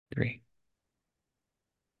Three.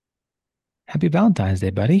 Happy Valentine's Day,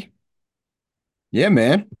 buddy. Yeah,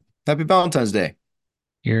 man. Happy Valentine's Day.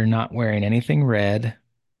 You're not wearing anything red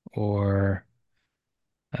or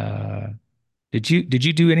uh did you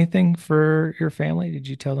do anything for your family? Did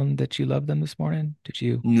you tell them that you love them this morning? Did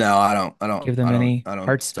you No, I don't, I don't, give them I don't, any I don't,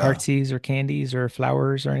 heartsies or candies or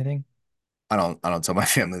flowers or anything? I don't tell my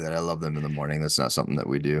family that I love them in the morning. That's not something that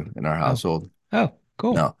we do in our Oh. household. Oh,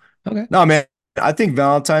 cool. No, Okay. no, man. I think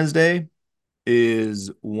Valentine's Day is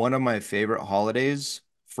one of my favorite holidays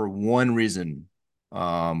for one reason.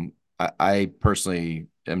 I personally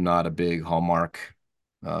am not a big Hallmark,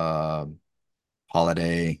 uh,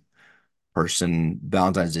 holiday person.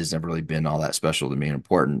 Valentine's Day has never really been all that special to me and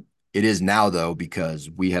important. It is now though, because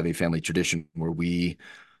we have a family tradition where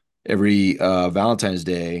every Valentine's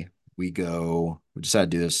Day, we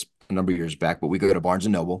decided to do this a number of years back, but we go to Barnes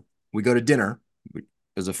and Noble. We go to dinner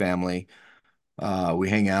as a family. We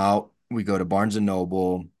hang out, we go to Barnes and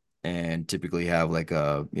Noble and typically have like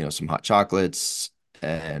some hot chocolates.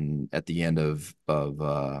 And at the end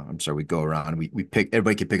I'm sorry, we go around, we pick,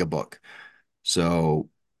 everybody can pick a book. So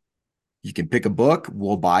you can pick a book,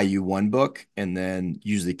 we'll buy you one book, and then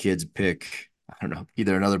usually kids pick, I don't know,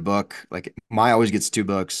 either another book. Like my always gets two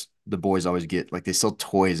books. The boys always get, like, they sell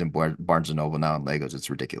toys in Barnes and Noble now and Legos.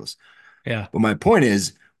 It's ridiculous. Yeah. But my point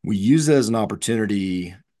is, we use it as an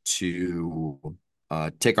opportunity to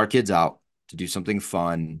take our kids out to do something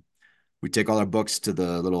fun. We take all our books to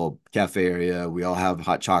the little cafe area. We all have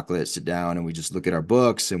hot chocolate, sit down, and we just look at our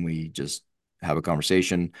books and we just have a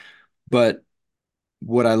conversation. But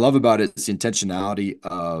what I love about it is the intentionality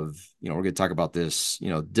of, we're going to talk about this,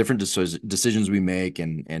 different decisions we make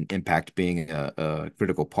and impact being a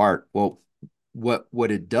critical part. Well,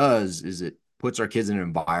 what it does is it puts our kids in an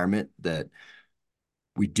environment that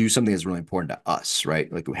we do something that's really important to us,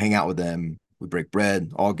 right? Like we hang out with them, we break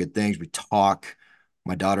bread, all good things, we talk.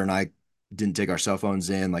 My daughter and I didn't take our cell phones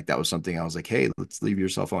in. Like that was something I was like, hey, let's leave your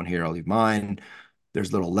cell phone here. I'll leave mine.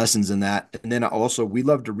 There's little lessons in that. And then also, we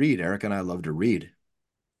love to read. Eric and I love to read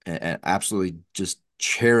and absolutely just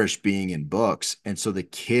cherish being in books. And so the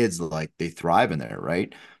kids, like, they thrive in there,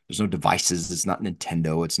 right? There's no devices. It's not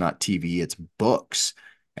Nintendo. It's not TV. It's books.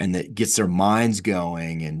 And that gets their minds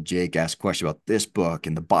going. And Jake asks questions about this book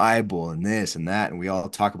and the Bible and this and that. And we all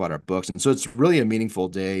talk about our books. And so it's really a meaningful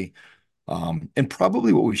day. And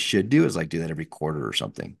probably what we should do is like do that every quarter or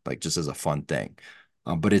something, like just as a fun thing.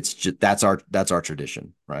 But it's just that's our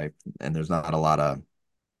tradition, right? And there's not a lot of,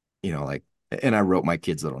 like, and I wrote my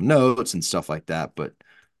kids little notes and stuff like that, but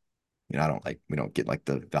I don't like, we don't get like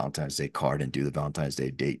the Valentine's Day card and do the Valentine's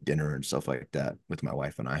Day date dinner and stuff like that with my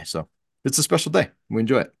wife and I. So it's a special day. We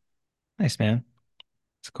enjoy it. Nice, man.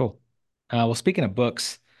 It's cool. Well, speaking of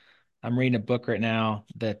books, I'm reading a book right now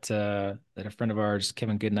that a friend of ours,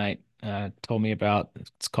 Kevin Goodnight, told me about.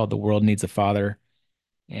 It's called The World Needs a Father,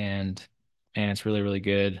 and it's really, really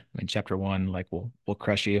good. I mean, chapter one, like, will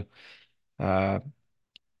crush you. Uh,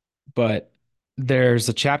 but there's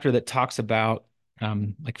a chapter that talks about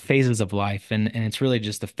like phases of life, and it's really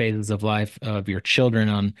just the phases of life of your children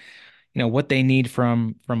on, what they need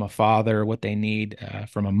from a father, what they need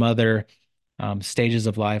from a mother, stages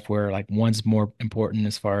of life where like one's more important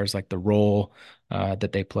as far as like the role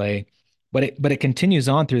that they play. But it continues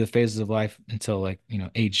on through the phases of life until, like,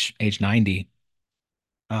 age 90.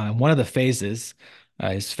 One of the phases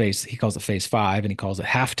is phase, he calls it phase five, and he calls it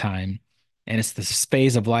halftime. And it's this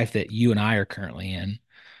phase of life that you and I are currently in,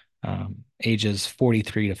 ages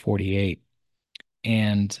 43 to 48.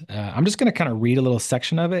 And I'm just going to kind of read a little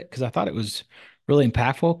section of it because I thought it was really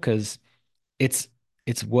impactful, because it's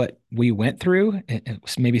it's what we went through and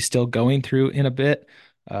maybe still going through in a bit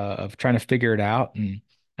of trying to figure it out. And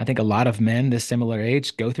I think a lot of men this similar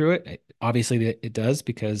age go through it. Obviously, it does,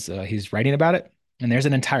 because he's writing about it. And there's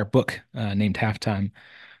an entire book named Halftime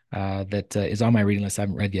that is on my reading list I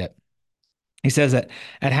haven't read yet. He says that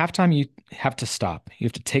at halftime, you have to stop. You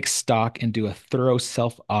have to take stock and do a thorough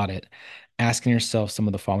self audit, asking yourself some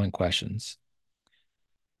of the following questions.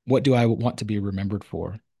 What do I want to be remembered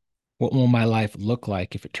for? What will my life look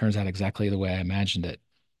like if it turns out exactly the way I imagined it?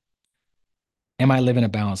 Am I living a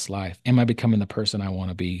balanced life? Am I becoming the person I want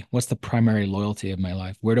to be? What's the primary loyalty of my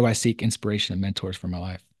life? Where do I seek inspiration and mentors for my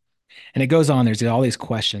life? And it goes on. There's all these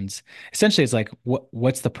questions. Essentially, it's like,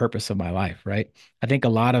 what's the purpose of my life, right? I think a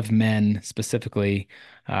lot of men specifically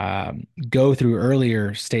go through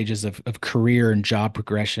earlier stages of career and job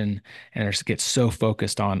progression, and just get so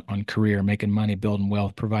focused on career, making money, building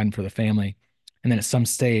wealth, providing for the family. And then at some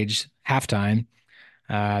stage, halftime,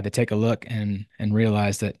 they take a look and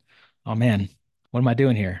realize that, oh man, what am I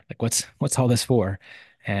doing here? Like, what's all this for?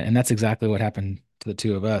 And that's exactly what happened to the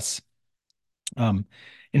two of us. Um,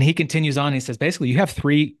 and he continues on. He says, basically, you have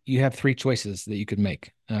three choices that you could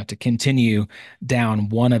make to continue down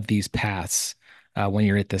one of these paths when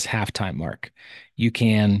you're at this halftime mark. You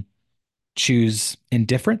can choose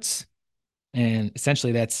indifference, and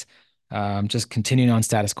essentially that's just continuing on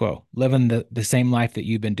status quo, living the same life that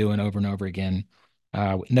you've been doing over and over again,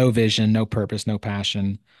 with no vision, no purpose, no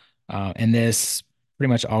passion. And this pretty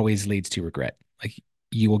much always leads to regret. Like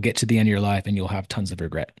you will get to the end of your life and you'll have tons of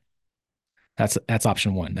regret. That's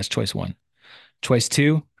option one. That's choice one. Choice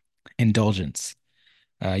two, indulgence.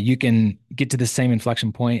 You can get to the same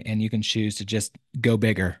inflection point and you can choose to just go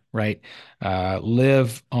bigger, right?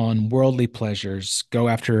 Live on worldly pleasures, go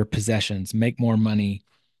after possessions, make more money,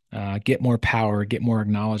 get more power, get more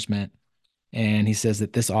acknowledgement. And he says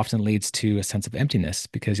that this often leads to a sense of emptiness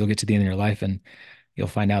because you'll get to the end of your life and you'll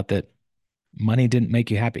find out that money didn't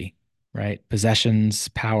make you happy, right? Possessions,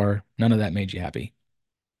 power, none of that made you happy.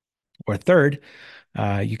 Or third,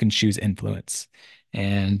 you can choose influence.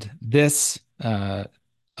 And this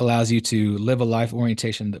allows you to live a life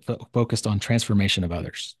orientation that focused on transformation of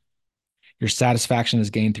others. Your satisfaction is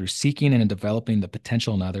gained through seeking and developing the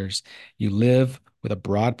potential in others. You live with a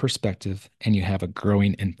broad perspective and you have a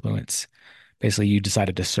growing influence. Basically, you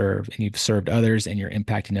decided to serve and you've served others and you're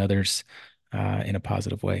impacting others in a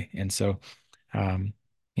positive way. And so, um,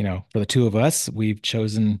 for the two of us, we've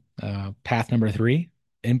chosen path number three,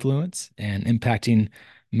 influence and impacting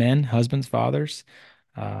men, husbands, fathers,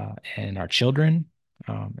 and our children,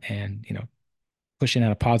 and pushing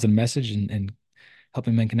out a positive message and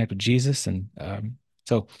helping men connect with Jesus. And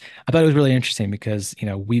so I thought it was really interesting because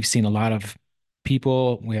we've seen a lot of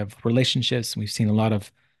people, we have relationships, we've seen a lot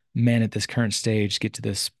of men at this current stage get to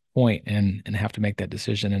this point and have to make that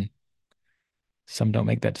decision, and some don't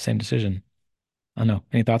make that same decision. I don't know.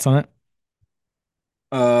 Any thoughts on that?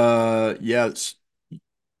 Yeah,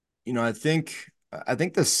 I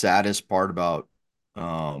think the saddest part about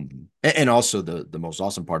and also the most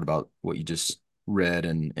awesome part about what you just read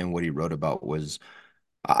and what he wrote about was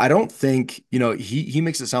I don't think, he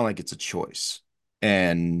makes it sound like it's a choice.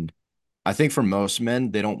 And I think for most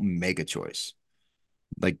men, they don't make a choice.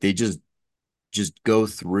 Like they just go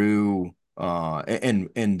through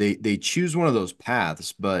and they choose one of those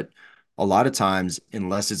paths, but a lot of times,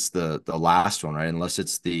 unless it's the last one, right? Unless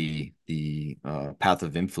it's the path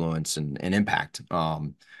of influence and impact,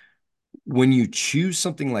 when you choose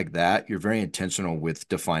something like that, you're very intentional with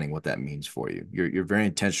defining what that means for you. You're very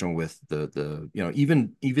intentional with the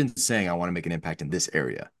even saying I want to make an impact in this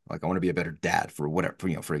area. Like I want to be a better dad for whatever,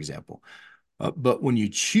 for example. But when you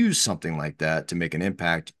choose something like that to make an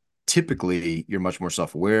impact, typically you're much more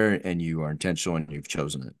self-aware and you are intentional and you've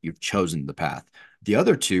chosen it. You've chosen the path. The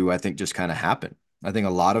other two, I think, just kind of happen. I think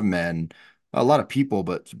a lot of men, a lot of people,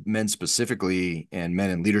 but men specifically, and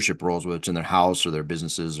men in leadership roles, whether it's in their house or their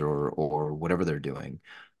businesses or whatever they're doing,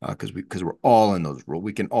 because we're all in those roles.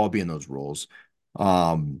 We can all be in those roles.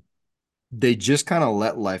 Um, they just kind of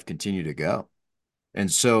let life continue to go.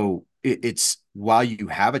 And so it's while you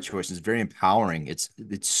have a choice, it's very empowering. It's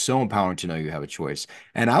so empowering to know you have a choice.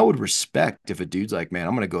 And I would respect if a dude's like, man,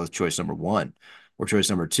 I'm going to go with choice number one or choice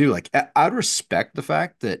number two. Like I'd respect the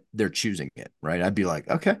fact that they're choosing it, right? I'd be like,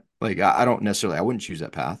 okay, like I don't necessarily, I wouldn't choose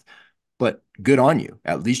that path, but good on you.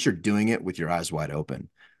 At least you're doing it with your eyes wide open.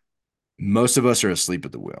 Most of us are asleep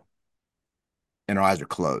at the wheel and our eyes are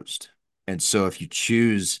closed. And so if you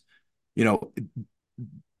choose, you know,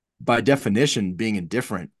 by definition, being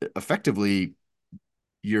indifferent, effectively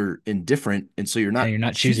you're indifferent, and so you're Yeah, not you're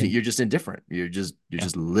not choosing it. choosing. You're just indifferent. You're just you're Yeah.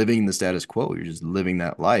 just living the status quo. You're just living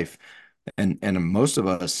that life. And most of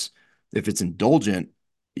us, if it's indulgent,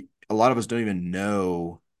 a lot of us don't even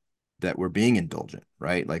know that we're being indulgent,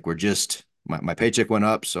 right? Like we're just my paycheck went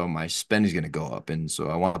up, so my spending is going to go up, and so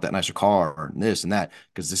I want that nicer car and this and that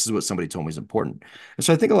because this is what somebody told me is important. And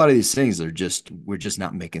so I think a lot of these things are just we're just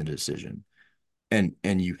not making a decision, and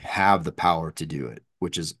you have the power to do it,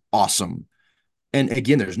 which is awesome. And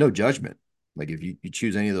again, there's no judgment. Like if you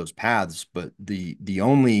choose any of those paths, but the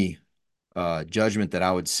only judgment that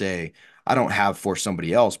I would say I don't have for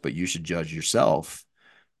somebody else, but you should judge yourself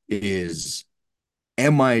is,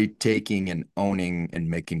 am I taking and owning and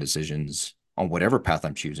making decisions on whatever path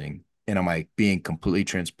I'm choosing? And am I being completely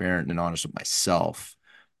transparent and honest with myself?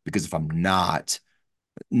 Because if I'm not,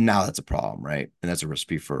 now that's a problem, right? And that's a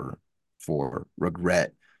recipe for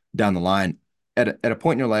regret down the line at a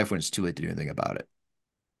point in your life when it's too late to do anything about it.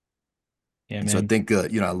 Yeah, And so I man. think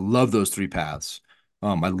I love those three paths.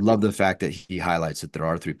 I love the fact that he highlights that there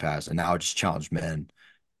are three paths, and now I just challenge men.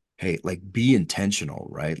 Hey, like be intentional,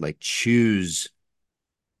 right? Like choose.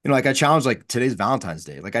 Like I challenge like today's Valentine's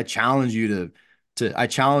Day. Like I challenge you I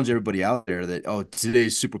challenge everybody out there that, oh,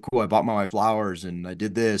 today's super cool. I bought my wife flowers and I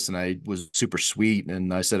did this and I was super sweet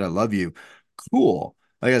and I said I love you. Cool.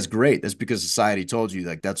 Like that's great. That's because society told you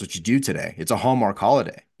like that's what you do today. It's a Hallmark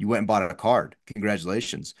holiday. You went and bought a card.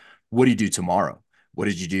 Congratulations. What do you do tomorrow? What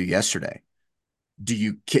did you do yesterday?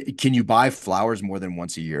 Can you buy flowers more than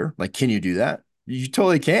once a year? Like, can you do that? You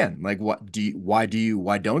totally can. Like, why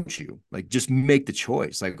don't you? Like, just make the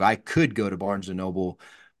choice. Like, I could go to Barnes and Noble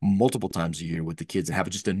multiple times a year with the kids and have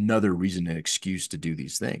just another reason and excuse to do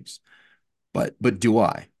these things. But do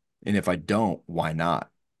I? And if I don't, why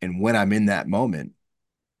not? And when I'm in that moment,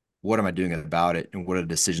 what am I doing about it? And what are the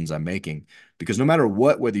decisions I'm making? Because no matter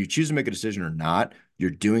what, whether you choose to make a decision or not,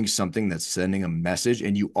 you're doing something that's sending a message.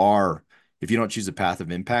 And you are, if you don't choose a path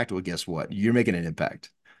of impact, well, guess what? You're making an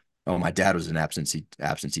impact. Oh, my dad was an absentee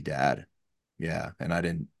dad. Yeah. And I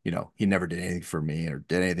didn't, he never did anything for me or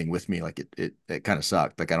did anything with me. Like it kind of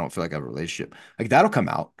sucked. Like I don't feel like I have a relationship. Like that'll come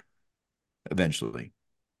out eventually.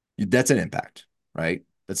 That's an impact, right?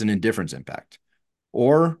 That's an indifference impact.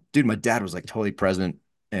 Or, dude, my dad was like totally present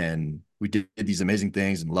and we did these amazing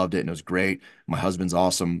things and loved it and it was great. My husband's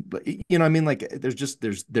awesome. But I mean, like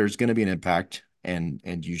there's gonna be an impact and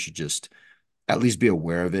you should just at least be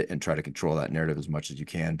aware of it and try to control that narrative as much as you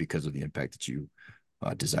can because of the impact that you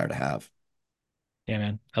desire to have. Yeah,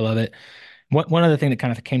 man, I love it. One other thing that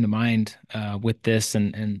kind of came to mind with this,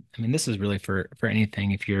 and I mean, this is really for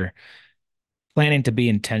anything. If you're planning to be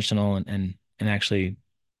intentional and actually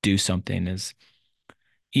do something, is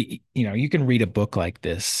you can read a book like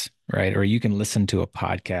this, right? Or you can listen to a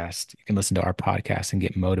podcast. You can listen to our podcast and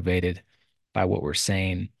get motivated by what we're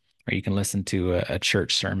saying, or you can listen to a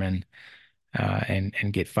church sermon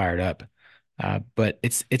and get fired up. But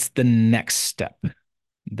it's the next step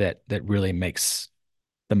that really makes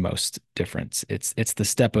the most difference. It's the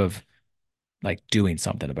step of like doing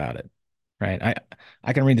something about it, right?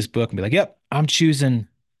 I can read this book and be like, "Yep, I'm choosing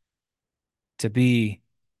to be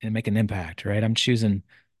and make an impact," right? I'm choosing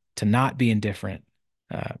to not be indifferent.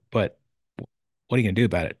 But what are you going to do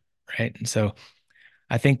about it, right? And so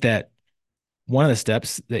I think that one of the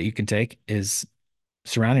steps that you can take is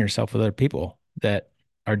surrounding yourself with other people that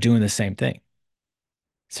are doing the same thing.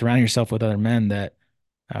 Surround yourself with other men that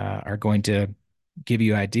are going to give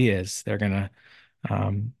you ideas. They're going to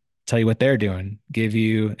tell you what they're doing, give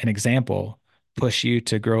you an example, push you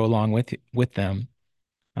to grow along with them.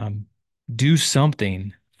 Um, do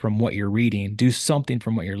something from what you're reading, do something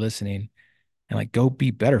from what you're listening, and like go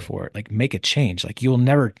be better for it. Like make a change. Like you'll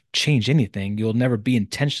never change anything. You'll never be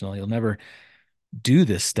intentional. You'll never do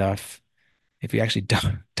this stuff if you actually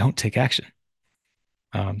don't take action.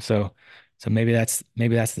 So maybe that's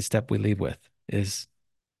the step we leave with is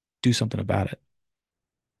do something about it.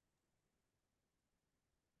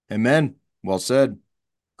 Amen. Well said.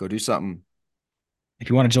 Go do something. If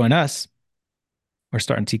you want to join us, we're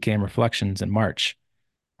starting TKM Reflections in March.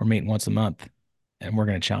 We're meeting once a month, and we're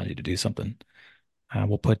going to challenge you to do something.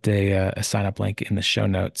 We'll put a sign up link in the show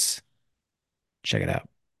notes. Check it out.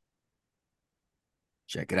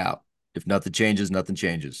 Check it out. If nothing changes, nothing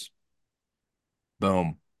changes.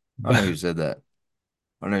 Boom. I don't know But who said that.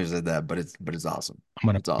 I don't know who said that, but it's awesome. I'm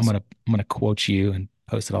gonna It's I'm awesome. gonna I'm gonna quote you and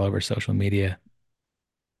post it all over social media,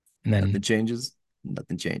 and then Nothing changes.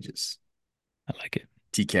 Nothing changes. I like it.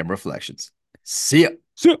 TCAM Reflections. See ya.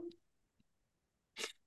 So